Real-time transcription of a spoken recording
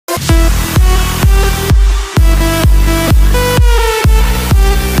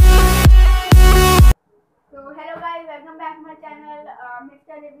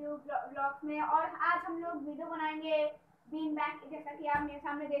Mister review blogs में। और आज हम लोग वीडियो बनाएंगे बीन बैग, जैसा कि आप मेरे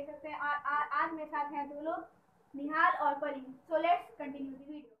सामने देख सकते हैं। और आज मेरे साथ हैं दो लोग, निहाल और परी। So let's continue the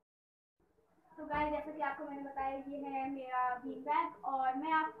video. तो गाइस, जैसा कि आपको मैंने बताया, ये है मेरा बीन बैग और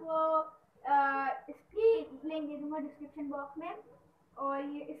मैं आपको इसकी लिंक दे दूंगा डिस्क्रिप्शन बॉक्स में। और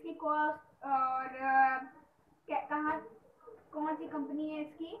ये इसकी कॉस्ट और कहाँ कौन सी कंपनी है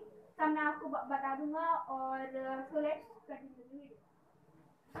इसकी, सब मैं आपको बता दूंगा। और so let's continue the video.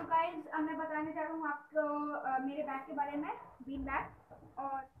 तो गाइस, अब मैं बताने जा रहा हूँ आपको मेरे बैग के बारे में, बीन बैग।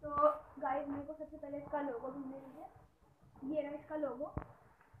 और तो गाइस, मेरे को सबसे पहले इसका लोगो ढूंढने दीजिए। ये रहा इसका लोगो।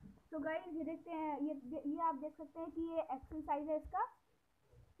 तो गाइस, ये देखते हैं, ये आप देख सकते हैं कि ये एक्सेल साइज है इसका।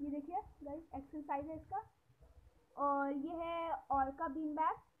 ये देखिए गाइस, एक्सेल साइज है इसका। और ये है ऑर्का बीन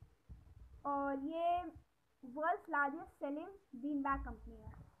बैग और ये world's largest selling bean bag company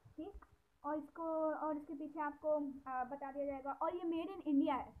है, ठीक। और इसके पीछे आपको बता दिया जाएगा। और ये मेड इन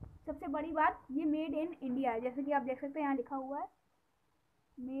इंडिया है। सबसे बड़ी बात, ये मेड इन इंडिया है, जैसे कि आप देख सकते हैं यहाँ लिखा हुआ है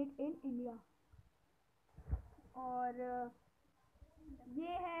मेड इन इंडिया। और ये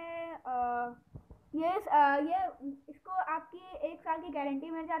है ये इसको आपकी 1 साल की गारंटी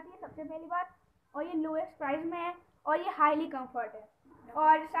मिल जाती है, सबसे पहली बात। और ये लोएस्ट प्राइस में है और ये हाईली कंफर्ट है।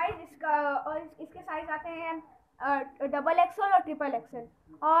 और साइज इसका, और इसके साइज आते हैं डबल एक्सएल और ट्रिपल एक्सएल।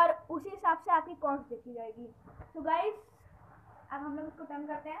 और उसी हिसाब से आपकी कॉस्ट देखी जाएगी। तो गाइस, अब हम लोग इसको टर्न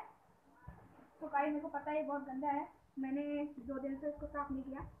करते हैं। तो गाइस, मेरे को पता है ये बहुत गंदा है, मैंने 2 दिन से इसको साफ नहीं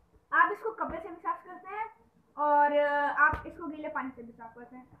किया। आप इसको कपड़े से भी साफ करते हैं और आप इसको गीले पानी से भी साफ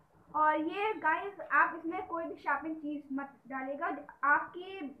करते हैं। और ये गाइस, आप इसमें कोई भी शार्पनिंग चीज मत डालेगा,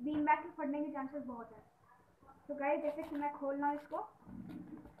 आपकी बीन बैग के फटने के चांसेस बहुत है। तो गाइस, जैसे कि मैं खोल रहा हूँ इसको,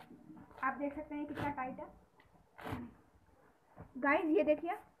 आप देख सकते हैं कितना टाइट है। गाइस, ये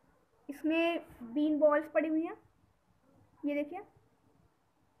देखिए, इसमें बीन बॉल्स पड़ी हुई हैं। ये देखिए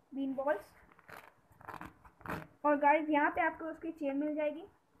बीन बॉल्स। और गाइस, यहाँ पे आपको उसकी चेन मिल जाएगी।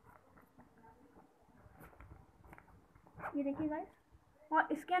 ये देखिए गाइस।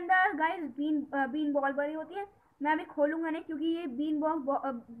 और इसके अंदर गाइस बीन बॉल भरी होती है। मैं अभी खोलूंगा नहीं क्योंकि ये बीन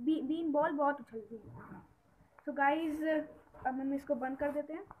बॉल बहुत उछलती है। तो गाइस, अब हम इसको बंद कर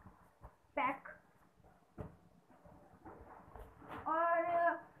देते हैं, पैक।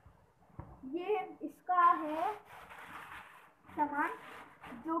 और ये इसका है सामान,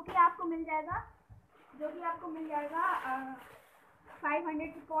 जो कि आपको मिल जाएगा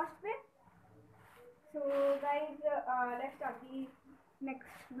 500 की कॉस्ट पे। So guys, let's start the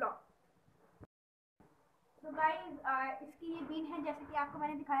next blog. तो गाइस, इसकी ये बीन है जैसे कि आपको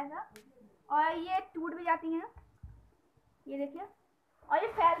मैंने दिखाया था, और ये टूट भी जाती हैं, ये देखिए। और ये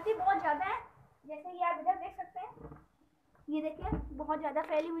फैलती बहुत ज़्यादा है, जैसे कि आप इधर देख सकते हैं। ये देखिए बहुत ज़्यादा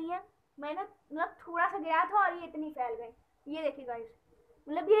फैली हुई है। मैंने मतलब थोड़ा सा गिरा था और ये इतनी फैल गई। ये देखिए गाइस,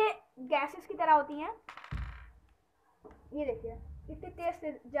 मतलब ये गैसेस की तरह होती हैं। ये देखिए इतनी तेज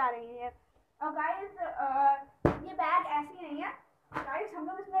से जा रही है। और गाइस, ये बैग ऐसी नहीं है गाइस, हम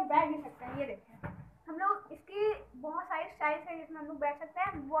लोग इसमें बैठ भी सकते हैं। ये देखिए, हम लोग इसकी बहुत सारी स्टाइल्स है जिसमें हम लोग बैठ सकते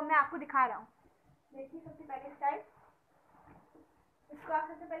हैं, वो मैं आपको दिखा रहा हूँ। देखिए, सबसे पहले स्टाइल, इसको आप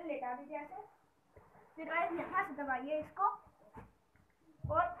सबसे पहले लेटा दीजिए ऐसे। फिर गाइस, यहाँ से दबाइए इसको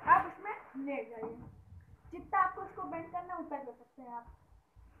और आप इसमें लेट जाइए। जितना आपको इसको बेंड करना है उतना कर सकते हैं आप।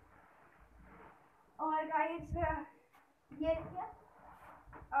 और गाइस, ये देखिए,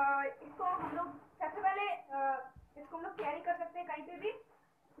 इसको हम लोग सबसे पहले इसको हम लोग कैरी कर सकते हैं कहीं पे भी।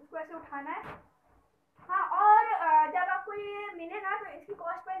 इसको ऐसे उठाना है। हाँ, और जब आपको ये मिलेगा तो इसकी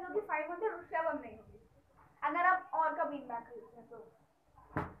कॉस्ट प्राइस होगी 500, उससे अब नहीं होगी अगर आप और का बीन बैग खरीदते हैं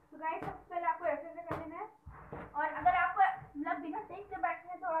तो गाइस, सबसे पहले आपको ऐसे कर लेना है। और अगर आपको मतलब बिना टेक के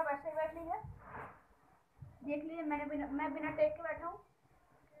बैठना है तो आप ऐसे बैठ लीजिए। देख लीजिए, मैं बिना टेक के बैठा हूँ।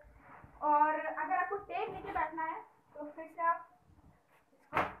 और अगर आपको टेक लेके बैठना है तो फिर से आप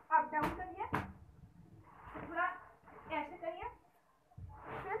इसको अप डाउन करिए, पूरा ऐसे करिए,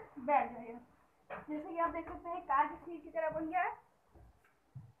 फिर बैठ जाइए। जैसे कि आप देख सकते हैं कार की सीट की तरह बन गया है।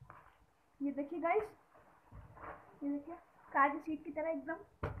 ये देखिए गाइस, ये देखिए कार की सीट की तरह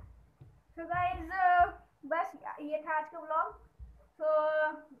एकदम। सो गाइस, बस ये था आज का vlog. So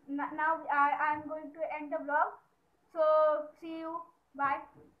now I am going to and the vlog. So C you, bye.